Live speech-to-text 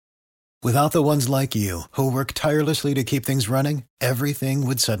Without the ones like you, who work tirelessly to keep things running, everything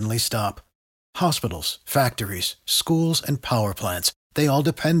would suddenly stop. Hospitals, factories, schools, and power plants, they all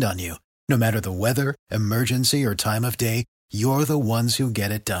depend on you. No matter the weather, emergency, or time of day, you're the ones who get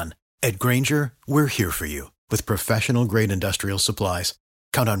it done. At Grainger, we're here for you with professional-grade industrial supplies.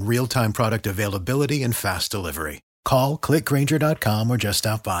 Count on real-time product availability and fast delivery. Call, clickgrainger.com, or just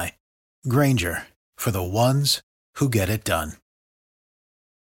stop by. Grainger, for the ones who get it done.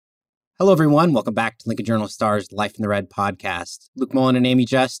 Hello, everyone. Welcome back to Lincoln Journal Star's Life in the Red podcast. Luke Mullen and Amy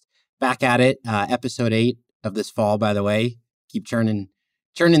Just back at it. Episode 8 of this fall, by the way. Keep churning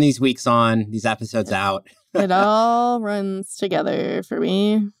these weeks on, these episodes out. It all runs together for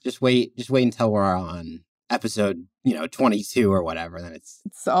me. Just wait until we're on episode, 22 or whatever. Then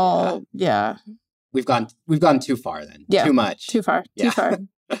it's all, yeah. We've gone too far then. Yeah. Too much. Too far. Yeah.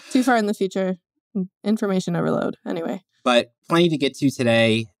 Too far in the future. Information overload. Anyway. But plenty to get to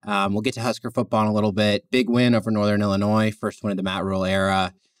today. We'll get to Husker football in a little bit. Big win over Northern Illinois. First one of the Matt Rule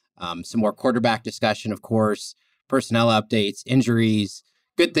era. Some more quarterback discussion, of course. Personnel updates, injuries,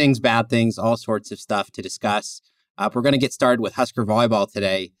 good things, bad things, all sorts of stuff to discuss. We're going to get started with Husker volleyball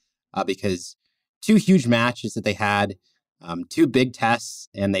today because two huge matches that they had, two big tests,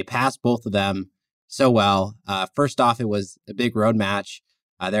 and they passed both of them so well. First off, it was a big road match.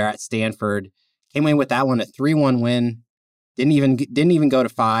 They're at Stanford. Came in with that one, a 3-1 win. Didn't even go to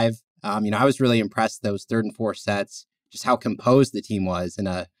 5. I was really impressed those third and fourth sets, just how composed the team was, and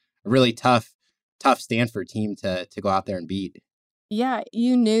a really tough Stanford team to go out there and beat. Yeah,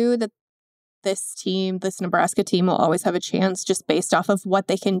 you knew that this Nebraska team will always have a chance just based off of what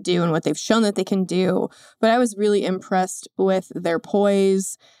they can do and what they've shown that they can do. But I was really impressed with their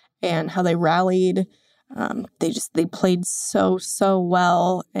poise and how they rallied. They played so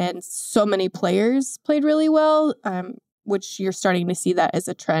well, and so many players played really well, which you're starting to see that as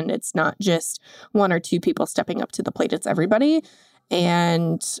a trend. It's not just one or two people stepping up to the plate, it's everybody.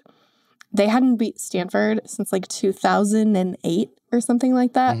 And they hadn't beat Stanford since like 2008 or something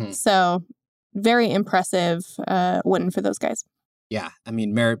like that. Mm-hmm. So very impressive win for those guys. Yeah,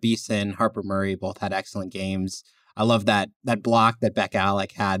 Merritt Beeson, Harper Murray both had excellent games. I love that block that Beck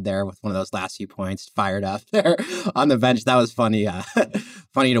Alec had there with one of those last few points, fired up there on the bench. That was funny,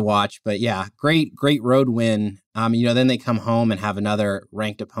 funny to watch. But yeah, great road win. Then they come home and have another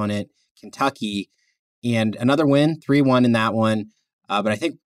ranked opponent, Kentucky, and another win, 3-1 in that one. But I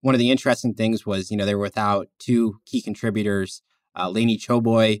think one of the interesting things was, they were without two key contributors. Lainey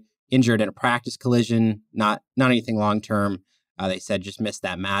Choboy injured in a practice collision, not anything long term. They said just missed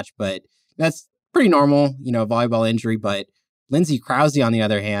that match, but that's pretty normal, volleyball injury. But Lindsay Krause, on the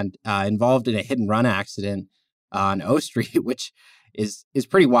other hand, involved in a hit and run accident on O Street, which is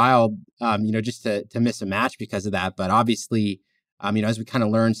pretty wild, just to miss a match because of that. But obviously, as we kind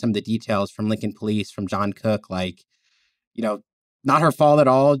of learned some of the details from Lincoln Police, from John Cook, not her fault at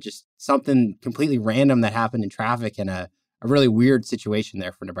all, just something completely random that happened in traffic, and a really weird situation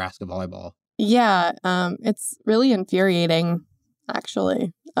there for Nebraska volleyball. Yeah, it's really infuriating,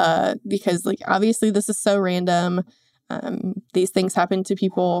 actually, because obviously this is so random. These things happen to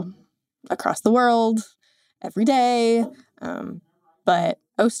people across the world every day. But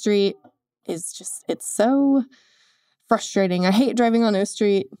O Street is it's so frustrating. I hate driving on O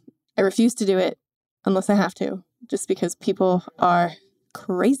Street. I refuse to do it unless I have to, just because people are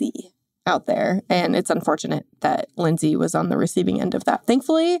crazy out there. And it's unfortunate that Lindsay was on the receiving end of that.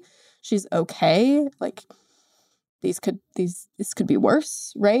 Thankfully, she's okay. This could be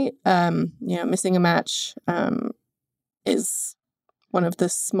worse, right? Missing a match is one of the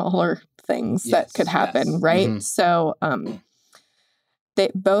smaller things that could happen, right? Mm-hmm. So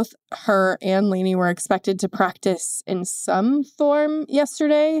both her and Lainey were expected to practice in some form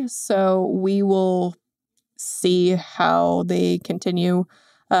yesterday. So we will see how they continue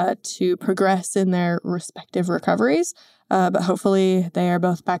to progress in their respective recoveries. But hopefully they are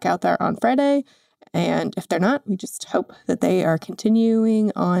both back out there on Friday. And if they're not, we just hope that they are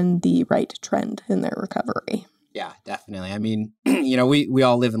continuing on the right trend in their recovery. Yeah, definitely. We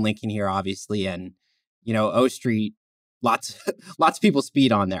all live in Lincoln here, obviously. And, O Street, lots of people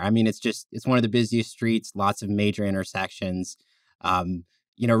speed on there. It's one of the busiest streets, lots of major intersections.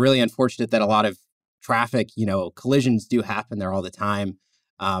 Really unfortunate that a lot of traffic, collisions do happen there all the time.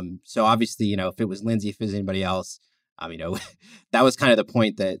 So obviously, if it was Lindsay, if it was anybody else, that was kind of the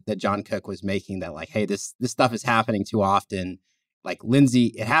point that John Cook was making, that hey, this stuff is happening too often.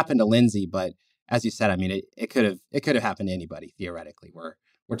 Lindsay, it happened to Lindsay, but as you said, it could have happened to anybody theoretically.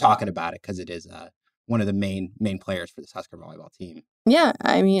 We're talking about it because it is one of the main players for this Husker volleyball team. Yeah,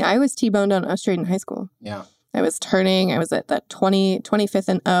 I was T-boned on O Street in high school. Yeah. I was at that 25th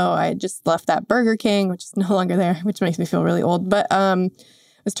and I had just left that Burger King, which is no longer there, which makes me feel really old. But I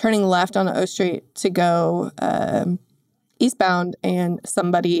was turning left on O Street to go eastbound, and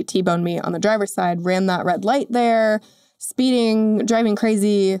somebody T-boned me on the driver's side, ran that red light there, speeding, driving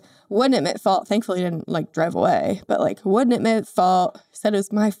crazy, wouldn't admit fault. Thankfully, didn't drive away, but wouldn't admit fault, said it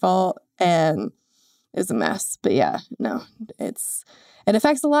was my fault, and it was a mess. But yeah, no, it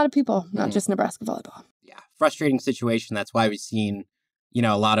affects a lot of people, not just Nebraska volleyball. Yeah, frustrating situation. That's why we've seen,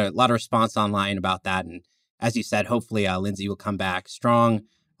 a lot of response online about that. And as you said, hopefully Lindsay will come back strong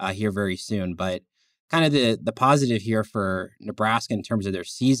here very soon. But kind of the positive here for Nebraska in terms of their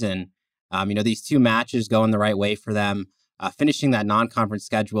season, these two matches going the right way for them, finishing that non-conference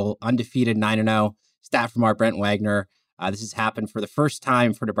schedule, undefeated 9-0, stat from our Brent Wagner. This has happened for the first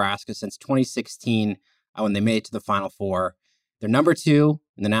time for Nebraska since 2016 when they made it to the Final Four. They're number 2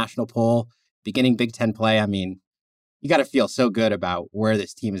 in the national poll, beginning Big Ten play. I mean, you got to feel so good about where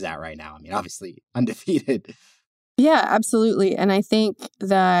this team is at right now. I mean, obviously undefeated. Yeah, absolutely. And I think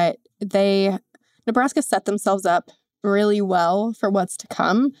that Nebraska set themselves up really well for what's to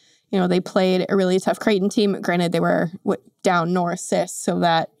come. They played a really tough Creighton team. Granted, they were down no assists, so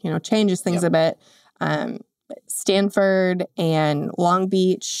that, changes things a bit. Stanford and Long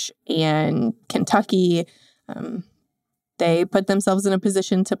Beach and Kentucky, they put themselves in a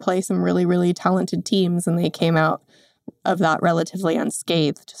position to play some really, really talented teams, and they came out of that relatively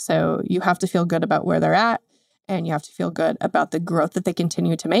unscathed. So you have to feel good about where they're at, and you have to feel good about the growth that they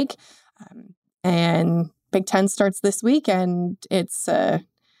continue to make. And Big Ten starts this week, and it's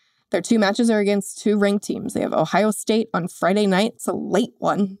their 2 matches are against 2 ranked teams. They have Ohio State on Friday night. It's a late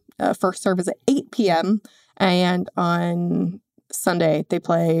one. First serve is at 8 p.m. And on Sunday, they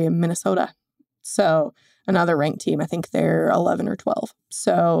play Minnesota. So another ranked team. I think they're 11 or 12.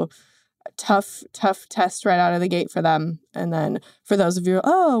 So a tough test right out of the gate for them. And then for those of you,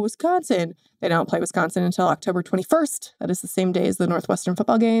 Wisconsin, they don't play Wisconsin until October 21st. That is the same day as the Northwestern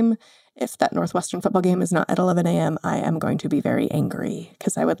football game. If that Northwestern football game is not at 11 a.m., I am going to be very angry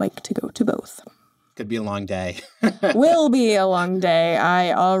because I would like to go to both. Could be a long day. Will be a long day.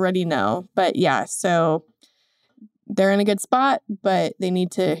 I already know. But yeah, so they're in a good spot, but they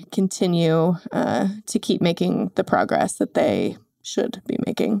need to continue to keep making the progress that they should be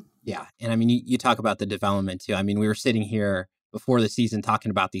making. Yeah. And I mean, you talk about the development too. I mean, we were sitting here before the season talking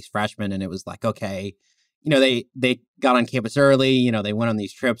about these freshmen, and it was like, okay, they got on campus early, they went on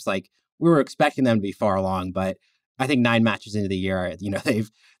these trips. We were expecting them to be far along, but I think 9 matches into the year,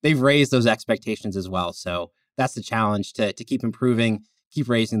 they've raised those expectations as well. So that's the challenge to keep improving, keep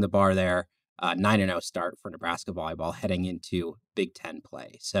raising the bar there. 9-0 start for Nebraska volleyball heading into Big Ten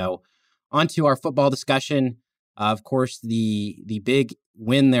play. So on to our football discussion. Of course, the big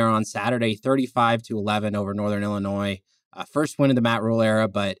win there on Saturday, 35-11 over Northern Illinois. First win of the Matt Rule era,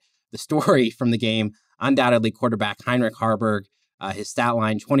 but the story from the game, undoubtedly quarterback Heinrich Haarberg. His stat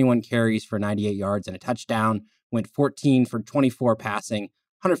line, 21 carries for 98 yards and a touchdown, went 14 for 24 passing,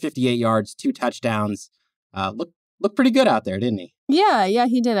 158 yards, 2 touchdowns. Looked pretty good out there, didn't he? Yeah,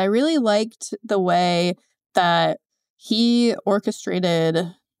 he did. I really liked the way that he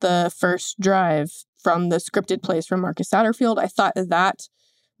orchestrated the first drive from the scripted plays from Marcus Satterfield. I thought that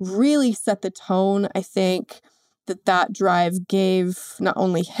really set the tone. I think that drive gave not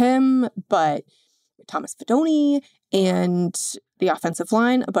only him, but Thomas Fedoni and the offensive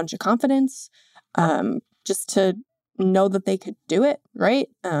line a bunch of confidence, just to know that they could do it, right?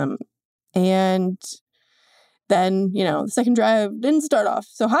 And then, the second drive didn't start off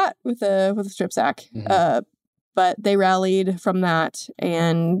so hot with a strip sack. Mm-hmm. But they rallied from that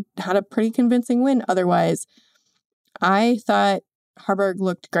and had a pretty convincing win. Otherwise, I thought Haarberg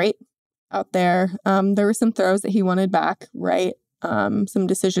looked great out there. There were some throws that he wanted back, right? Some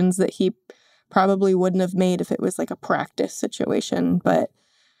decisions that he probably wouldn't have made if it was like a practice situation. But,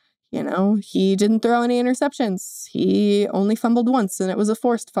 he didn't throw any interceptions. He only fumbled once, and it was a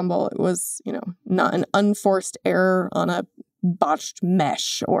forced fumble. It was, not an unforced error on a botched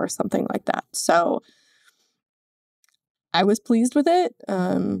mesh or something like that. So I was pleased with it.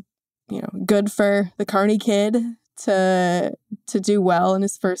 Good for the Kearney kid to do well in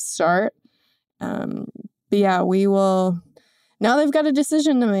his first start. But yeah, we will. Now they've got a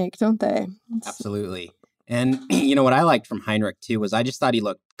decision to make, don't they? Absolutely. And what I liked from Heinrich too was I just thought he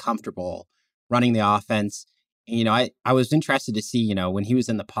looked comfortable running the offense. And, I was interested to see, when he was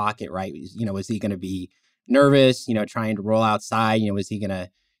in the pocket, right? Was he going to be nervous? Trying to roll outside? Was he going to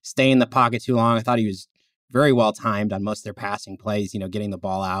stay in the pocket too long? I thought he was very well timed on most of their passing plays, getting the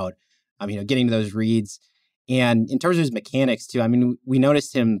ball out, getting to those reads. And in terms of his mechanics too, I mean, we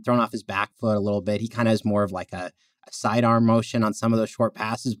noticed him throwing off his back foot a little bit. He kind of has more of like a sidearm motion on some of those short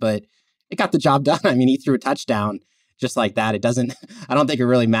passes, but it got the job done. I mean, he threw a touchdown just like that. It doesn't, I don't think it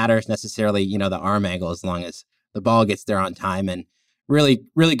really matters necessarily, the arm angle as long as the ball gets there on time, and really,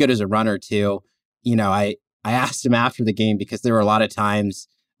 really good as a runner too. I asked him after the game because there were a lot of times,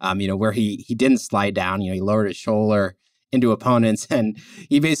 where he didn't slide down, he lowered his shoulder into opponents, and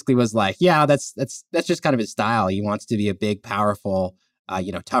he basically was like, yeah, that's just kind of his style. He wants to be a big, powerful,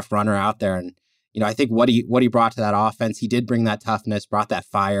 tough runner out there. And, I think what he brought to that offense, he did bring that toughness, brought that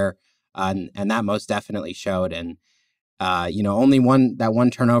fire, and that most definitely showed. And, only that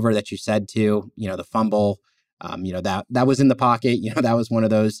one turnover that you said too, the fumble, that was in the pocket, that was one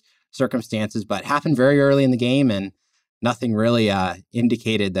of those circumstances, but happened very early in the game, and nothing really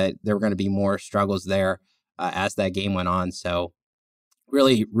indicated that there were going to be more struggles there as that game went on. So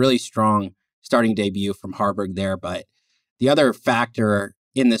really, really strong starting debut from Haarberg there. But the other factor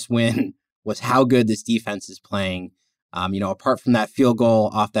in this win was how good this defense is playing. Apart from that field goal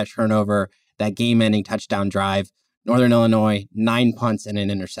off that turnover, that game-ending touchdown drive, Northern Illinois, 9 punts and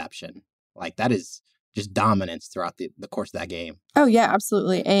an interception. Like, that is just dominance throughout the course of that game. Oh, yeah,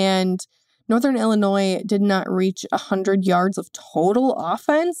 absolutely. And Northern Illinois did not reach 100 yards of total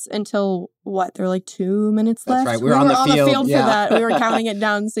offense until, there were like 2 minutes left? That's right. We were on the field for that. We were counting it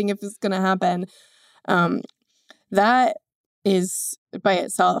down, seeing if it's going to happen. That is by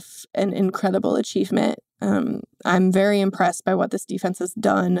itself an incredible achievement. I'm very impressed by what this defense has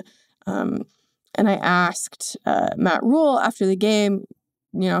done. And I asked Matt Rule after the game,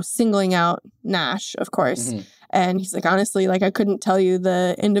 singling out Nash, of course. Mm-hmm. And he's like, honestly, like, I couldn't tell you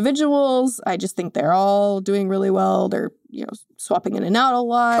the individuals. I just think they're all doing really well. They're, swapping in and out a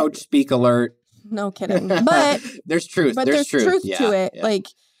lot. Coach speak alert. No kidding. But there's truth. But there's truth to it. Yeah. Like,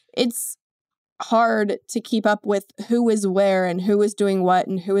 it's hard to keep up with who is where and who is doing what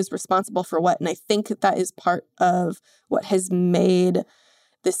and who is responsible for what. And I think that is part of what has made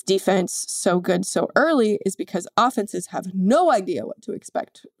this defense so good so early, is because offenses have no idea what to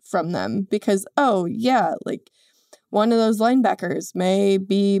expect from them because, like, one of those linebackers may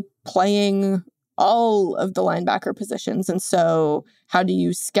be playing all of the linebacker positions. And so how do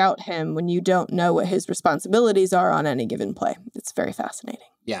you scout him when you don't know what his responsibilities are on any given play? It's very fascinating.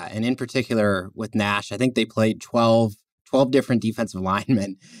 Yeah, and in particular with Nash, I think they played 12 different defensive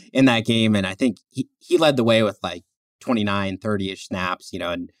linemen in that game, and I think he led the way with like 29, 30-ish snaps,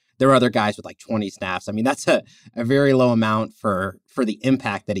 and there were other guys with like 20 snaps. I mean, that's a very low amount for the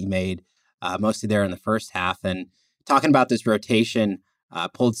impact that he made, mostly there in the first half. And talking about this rotation,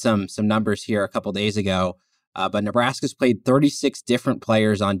 pulled some numbers here a couple days ago, but Nebraska's played 36 different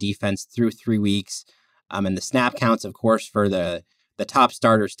players on defense through 3 weeks. And the snap counts, of course, for the top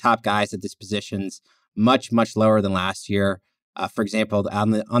starters, top guys at these positions, much, much lower than last year. For example,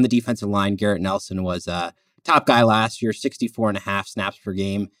 on the defensive line, Garrett Nelson was top guy last year, 64.5 snaps per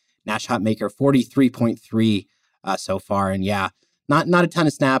game. Nash Hutmaker, 43.3 so far. And yeah, not a ton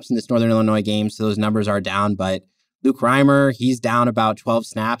of snaps in this Northern Illinois game, so those numbers are down. But Luke Reimer, he's down about 12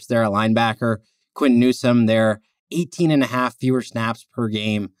 snaps there at linebacker. Quentin Newsome, they're 18.5 fewer snaps per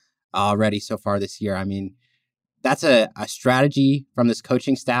game already so far this year. I mean, that's a strategy from this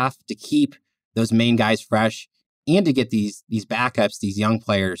coaching staff to keep those main guys fresh and to get these backups, these young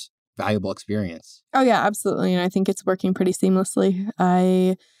players, valuable experience. Oh, yeah, absolutely. And I think it's working pretty seamlessly.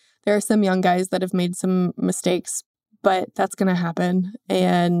 There are some young guys that have made some mistakes, but that's going to happen.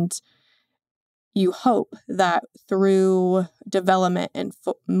 And you hope that through development and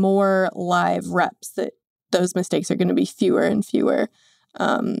more live reps that those mistakes are going to be fewer and fewer.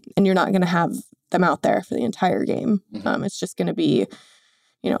 And you're not going to have them out there for the entire game. Mm-hmm. It's just going to be,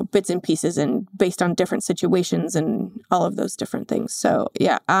 bits and pieces and based on different situations and all of those different things. So,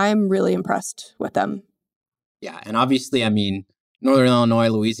 yeah, I'm really impressed with them. Yeah. And obviously, I mean, Northern Illinois,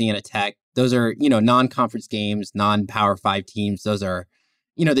 Louisiana Tech, those are, non-conference games, non-Power 5 teams. Those are,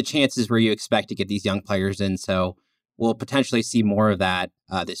 the chances where you expect to get these young players in. So we'll potentially see more of that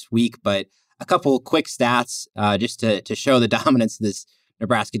this week. But a couple quick stats just to show the dominance of this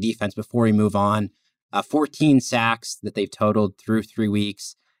Nebraska defense before we move on. 14 sacks that they've totaled through 3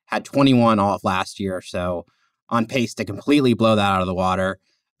 weeks, had 21 all of last year. So on pace to completely blow that out of the water.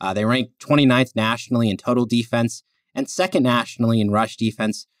 They ranked 29th nationally in total defense and second nationally in rush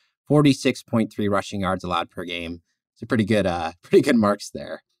defense, 46.3 rushing yards allowed per game. So pretty good marks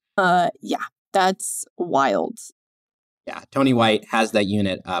there. Yeah, that's wild. Yeah, Tony White has that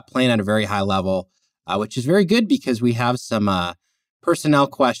unit playing at a very high level, which is very good because we have some personnel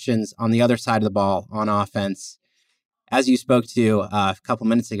questions on the other side of the ball on offense. As you spoke to a couple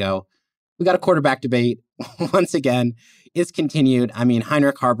minutes ago, we got a quarterback debate, once again, is continued. I mean,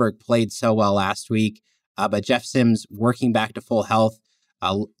 Heinrich Haarberg played so well last week, but Jeff Sims working back to full health,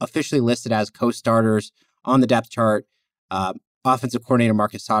 officially listed as co-starters on the depth chart. Offensive coordinator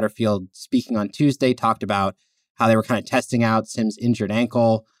Marcus Satterfield, speaking on Tuesday, talked about how they were kind of testing out Sims' injured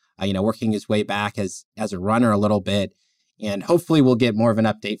ankle, working his way back as a runner a little bit. And hopefully we'll get more of an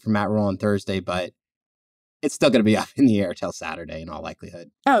update from Matt Rule on Thursday, but it's still going to be up in the air till Saturday in all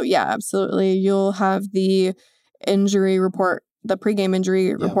likelihood. Oh, yeah, absolutely. You'll have the injury report, the pregame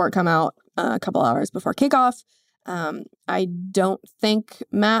injury report come out a couple hours before kickoff. I don't think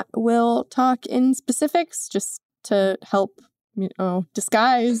Matt will talk in specifics just to help,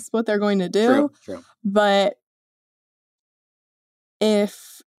 disguise what they're going to do. True. But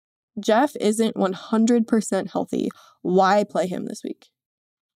if Jeff isn't 100% healthy, why play him this week?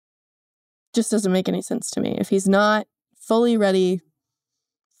 Just doesn't make any sense to me. If he's not fully ready,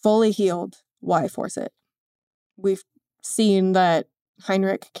 fully healed, why force it? We've seen that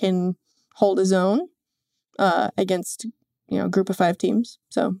Heinrich can hold his own against, a group of 5 teams.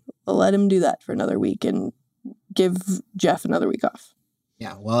 So let him do that for another week and give Jeff another week off.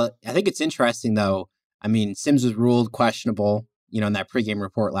 Yeah, well, I think it's interesting, though. I mean, Sims was ruled questionable, in that pregame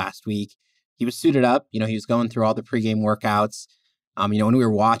report last week. He was suited up. He was going through all the pregame workouts. When we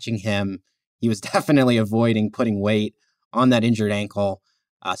were watching him, he was definitely avoiding putting weight on that injured ankle.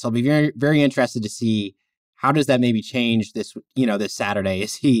 So I'll be very, very interested to see how does that maybe change this Saturday.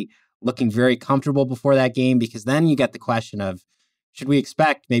 Is he looking very comfortable before that game? Because then you get the question of, should we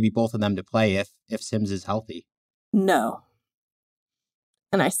expect maybe both of them to play if Sims is healthy? No.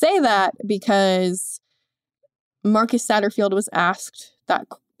 And I say that because Marcus Satterfield was asked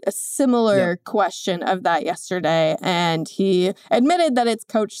a similar question of that yesterday, and he admitted that it's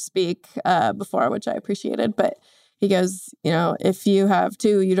coach speak before, which I appreciated, but he goes, if you have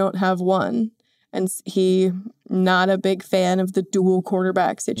 2, you don't have 1. And he not a big fan of the dual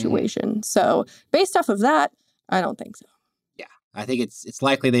quarterback situation. Mm-hmm. So based off of that, I don't think so. Yeah, I think it's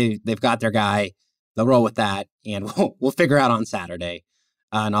likely they've got their guy. They'll roll with that, and we'll figure out on Saturday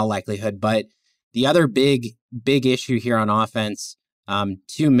in all likelihood. But the other big issue here on offense,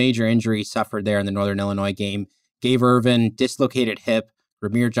 2 major injuries suffered there in the Northern Illinois game. Gabe Irvin, dislocated hip.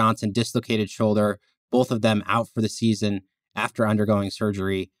 Ramir Johnson, dislocated shoulder. Both of them out for the season after undergoing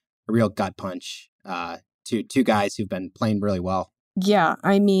surgery. A real gut punch to 2 guys who've been playing really well. Yeah,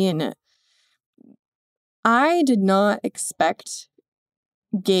 I mean, I did not expect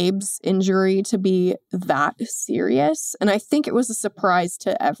Gabe's injury to be that serious, and I think it was a surprise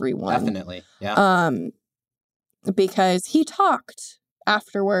to everyone. Definitely, yeah. Because he talked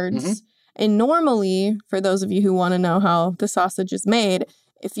afterwards, mm-hmm. And normally, for those of you who want to know how the sausage is made,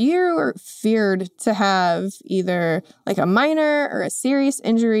 if you're feared to have either like a minor or a serious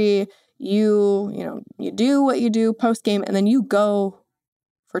injury, you do what you do post-game, and then you go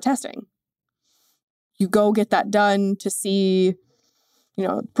for testing. You go get that done to see,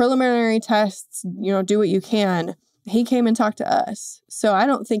 preliminary tests, do what you can. He came and talked to us. So I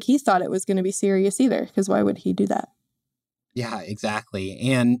don't think he thought it was going to be serious either, because why would he do that? Yeah, exactly.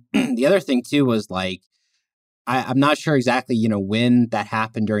 And the other thing, too, was like, I'm not sure exactly, when that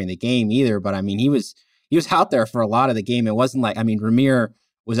happened during the game either, but I mean, he was out there for a lot of the game. It wasn't like, Ramir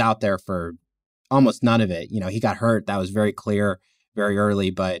was out there for almost none of it. He got hurt. That was very clear very early,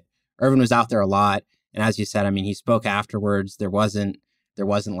 but Irvin was out there a lot. And as you said, he spoke afterwards. There wasn't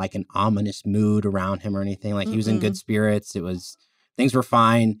like an ominous mood around him or anything. Like, he was in good spirits. Things were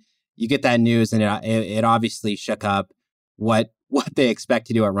fine. You get that news, and it obviously shook up what they expect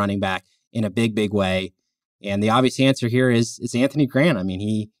to do at running back in a big, big way. And the obvious answer here is Anthony Grant.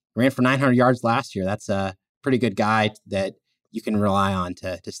 He ran for 900 yards last year. That's a pretty good guy that you can rely on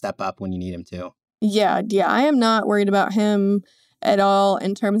to step up when you need him to. Yeah. I am not worried about him at all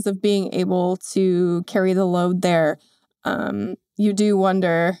in terms of being able to carry the load there. You do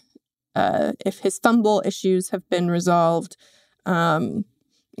wonder if his fumble issues have been resolved,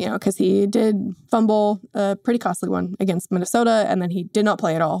 because he did fumble a pretty costly one against Minnesota, and then he did not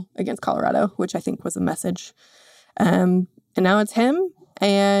play at all against Colorado, which I think was a message. And now it's him,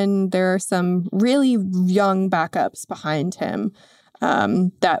 and there are some really young backups behind him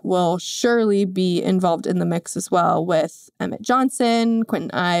that will surely be involved in the mix as well, with Emmett Johnson,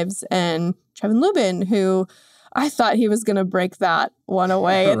 Quentin Ives, and Trevin Lubin, who I thought he was going to break that one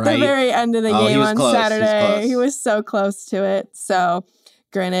away at the very end of the game on close. Saturday. He was so close to it. So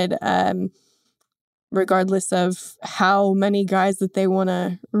granted, regardless of how many guys that they want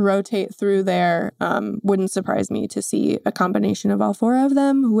to rotate through there, wouldn't surprise me to see a combination of all 4 of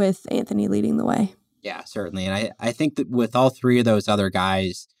them with Anthony leading the way. Yeah, certainly. And I think that with all 3 of those other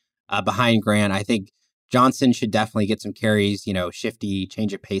guys behind Grant, I think Johnson should definitely get some carries, shifty,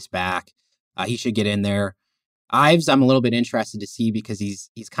 change of pace back. He should get in there. Ives, I'm a little bit interested to see because he's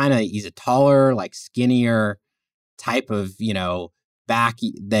a taller, like skinnier type of, back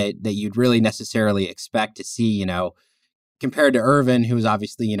that you'd really necessarily expect to see, compared to Irvin, who's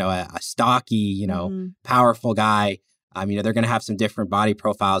obviously, a stocky, powerful guy. They're going to have some different body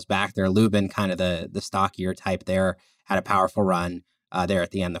profiles back there. Lubin, kind of the stockier type there, had a powerful run there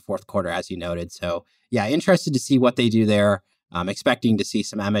at the end of the fourth quarter, as you noted. So, yeah, interested to see what they do there. I'm expecting to see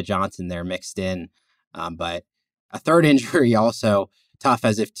some Emmett Johnson there mixed in. But a third injury also tough,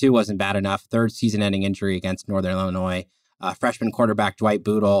 as if two wasn't bad enough. Third season-ending injury against Northern Illinois. Freshman quarterback Dwight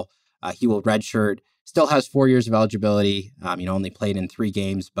Boodle, he will redshirt. Still has 4 years of eligibility. Only played in 3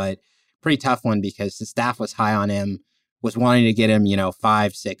 games, but pretty tough one because the staff was high on him, was wanting to get him,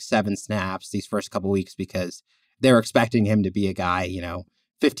 5, 6, 7 snaps these first couple weeks because they were expecting him to be a guy,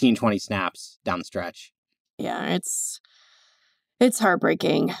 15, 20 snaps down the stretch. Yeah, it's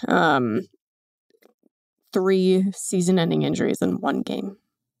heartbreaking. 3 season-ending injuries in 1 game.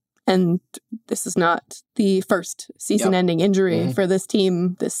 And this is not the first season-ending injury for this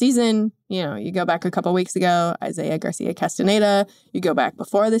team this season. You go back a couple weeks ago, Isaiah Garcia Castaneda. You go back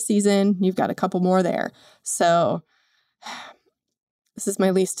before the season, you've got a couple more there. So this is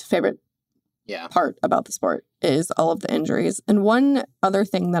my least favorite part about the sport is all of the injuries. And one other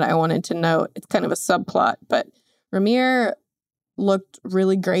thing that I wanted to note, it's kind of a subplot, but Rahmir looked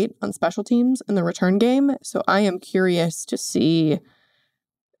really great on special teams in the return game. So I am curious to see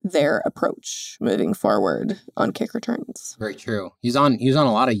their approach moving forward on kick returns. Very true. He was on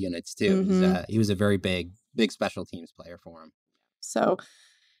a lot of units too. Mm-hmm. He was a very big special teams player for him. So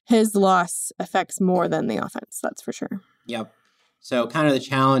his loss affects more than the offense, that's for sure. Yep. So kind of the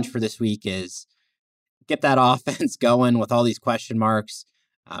challenge for this week is get that offense going with all these question marks.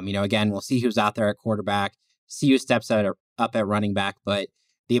 Again, we'll see who's out there at quarterback, see who steps up at running back, but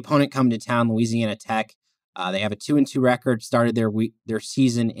the opponent coming to town, Louisiana Tech, they have a 2-2 record, started their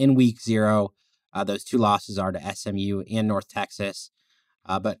season in week 0. Those 2 losses are to SMU and North Texas.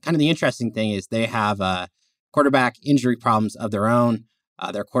 But kind of the interesting thing is they have quarterback injury problems of their own.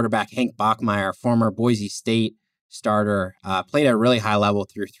 Their quarterback, Hank Bachmeier, former Boise State starter, played at a really high level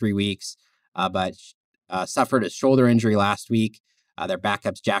through 3 weeks, but suffered a shoulder injury last week. Their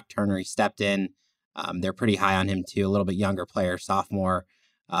backups, Jack Turner, he stepped in. They're pretty high on him too, a little bit younger player, sophomore.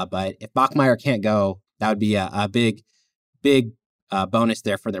 But if Bachmeier can't go, that would be a big bonus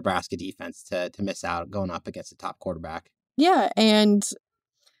there for the Nebraska defense to miss out going up against a top quarterback. Yeah, and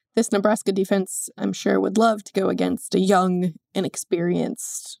this Nebraska defense, I'm sure, would love to go against a young,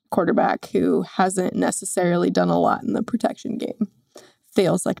 inexperienced quarterback who hasn't necessarily done a lot in the protection game.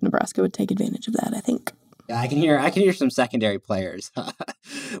 Feels like Nebraska would take advantage of that, I think. Yeah, I can hear some secondary players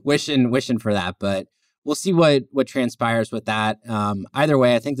wishing for that, but we'll see what transpires with that. Either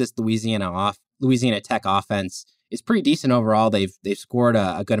way, I think this Louisiana Tech offense is pretty decent overall. They've scored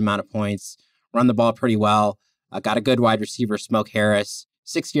a good amount of points, run the ball pretty well. Got a good wide receiver, Smoke Harris,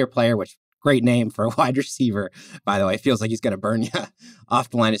 6-year player, which great name for a wide receiver, by the way. Feels like he's going to burn you off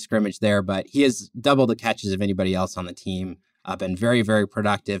the line of scrimmage there, but he has double the catches of anybody else on the team. Been very, very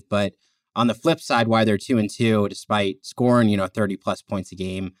productive. But on the flip side, why they're 2-2, despite scoring 30+ points a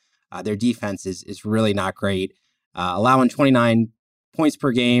game, their defense is really not great. Allowing 29 points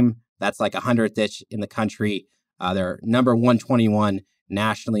per game. That's like 100th in the country. They're number 121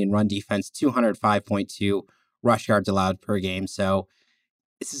 nationally in run defense, 205.2 rush yards allowed per game. So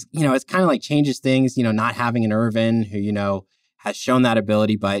this is, it's kind of like changes things, not having an Irvin who, has shown that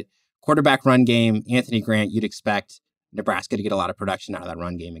ability. But quarterback run game, Anthony Grant, you'd expect Nebraska to get a lot of production out of that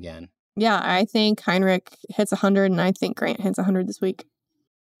run game again. Yeah, I think Heinrich hits 100, and I think Grant hits 100 this week.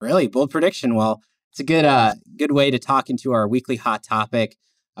 Really? Bold prediction. Well, it's a good way to talk into our weekly hot topic.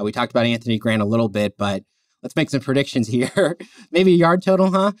 We talked about Anthony Grant a little bit, but let's make some predictions here. Maybe a yard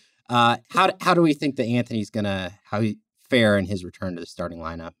total, huh? How do we think that Anthony's how he fare in his return to the starting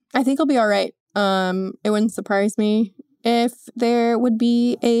lineup? I think he'll be all right. It wouldn't surprise me if there would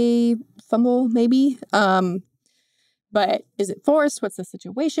be a fumble, maybe. But is it forced? What's the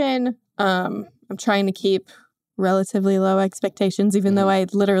situation? I'm trying to keep relatively low expectations, even though I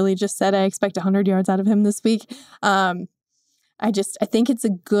literally just said I expect 100 yards out of him this week. I think it's a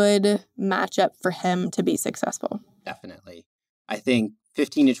good matchup for him to be successful. Definitely. I think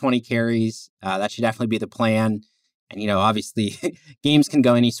 15 to 20 carries, that should definitely be the plan. And, obviously games can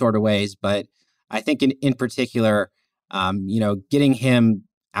go any sort of ways, but I think in particular, getting him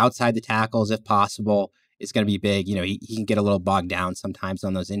outside the tackles if possible is going to be big. He can get a little bogged down sometimes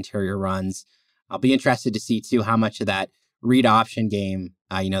on those interior runs. I'll be interested to see too how much of that read option game,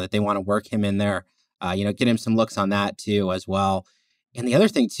 that they want to work him in there. Get him some looks on that too as well. And the other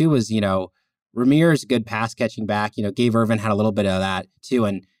thing too was, Ramirez, good pass catching back. Gabe Irvin had a little bit of that too.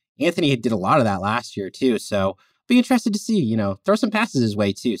 And Anthony did a lot of that last year too. So be interested to see, throw some passes his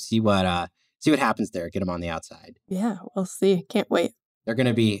way too. See what happens there. Get him on the outside. Yeah, we'll see. Can't wait. They're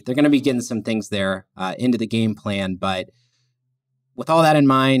gonna be getting some things there into the game plan. But with all that in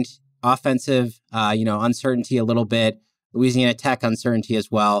mind, offensive, uncertainty a little bit. Louisiana Tech uncertainty as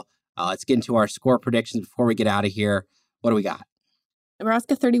well. Let's get into our score predictions before we get out of here. What do we got?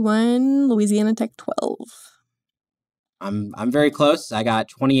 Nebraska 31, Louisiana Tech 12. I'm very close. I got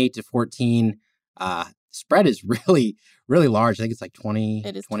 28-14. Spread is really, really large. I think it's like 20.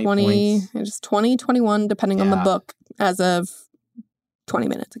 It is 20 points. It is 20, 21, depending on the book as of 20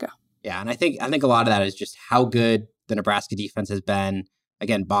 minutes ago. Yeah, and I think a lot of that is just how good the Nebraska defense has been.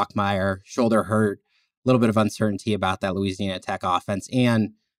 Again, Bachmeier, shoulder hurt, a little bit of uncertainty about that Louisiana Tech offense,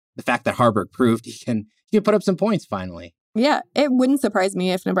 and the fact that Haarberg proved he can put up some points finally. Yeah, it wouldn't surprise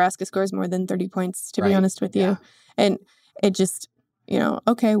me if Nebraska scores more than 30 points, to be honest with you. And it just,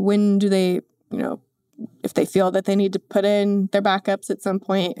 okay, when do they, if they feel that they need to put in their backups at some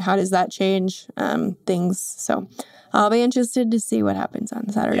point, how does that change things? So I'll be interested to see what happens on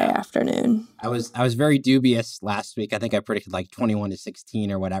Saturday afternoon. I was very dubious last week. I think I predicted like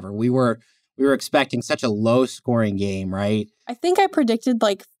 21-16 or whatever. We were expecting such a low scoring game, right? I think I predicted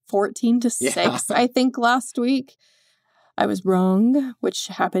like 14-6, I think last week. I was wrong, which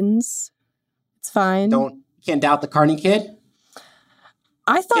happens. It's fine. Can't doubt the Carney kid.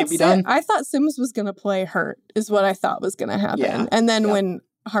 I thought Sims was going to play hurt, is what I thought was going to happen. Yeah. And then when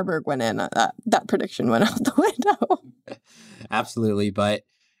Haarberg went in, that prediction went out the window. Absolutely. But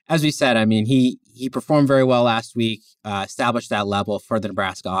as we said, I mean, he performed very well last week, established that level for the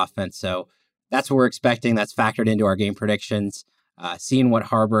Nebraska offense. So that's what we're expecting. That's factored into our game predictions. Seeing what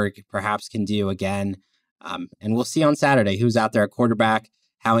Haarberg perhaps can do again. And we'll see on Saturday who's out there at quarterback,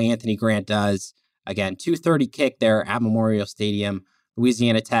 how Anthony Grant does. Again, 2:30 kick there at Memorial Stadium,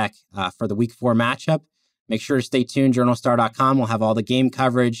 Louisiana Tech for the Week 4 matchup. Make sure to stay tuned. JournalStar.com will have all the game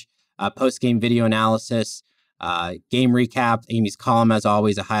coverage, post-game video analysis, game recap, Amy's column, as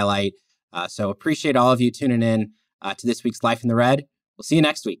always, a highlight. So appreciate all of you tuning in to this week's Life in the Red. We'll see you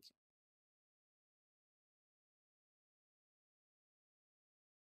next week.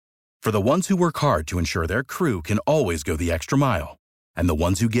 For the ones who work hard to ensure their crew can always go the extra mile, and the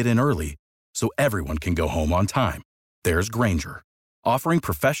ones who get in early so everyone can go home on time, there's Grainger, offering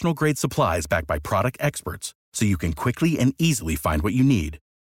professional-grade supplies backed by product experts so you can quickly and easily find what you need.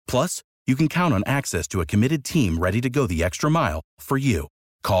 Plus, you can count on access to a committed team ready to go the extra mile for you.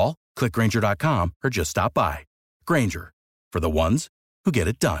 Call, click Grainger.com, or just stop by. Grainger, for the ones who get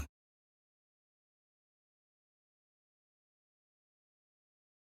it done.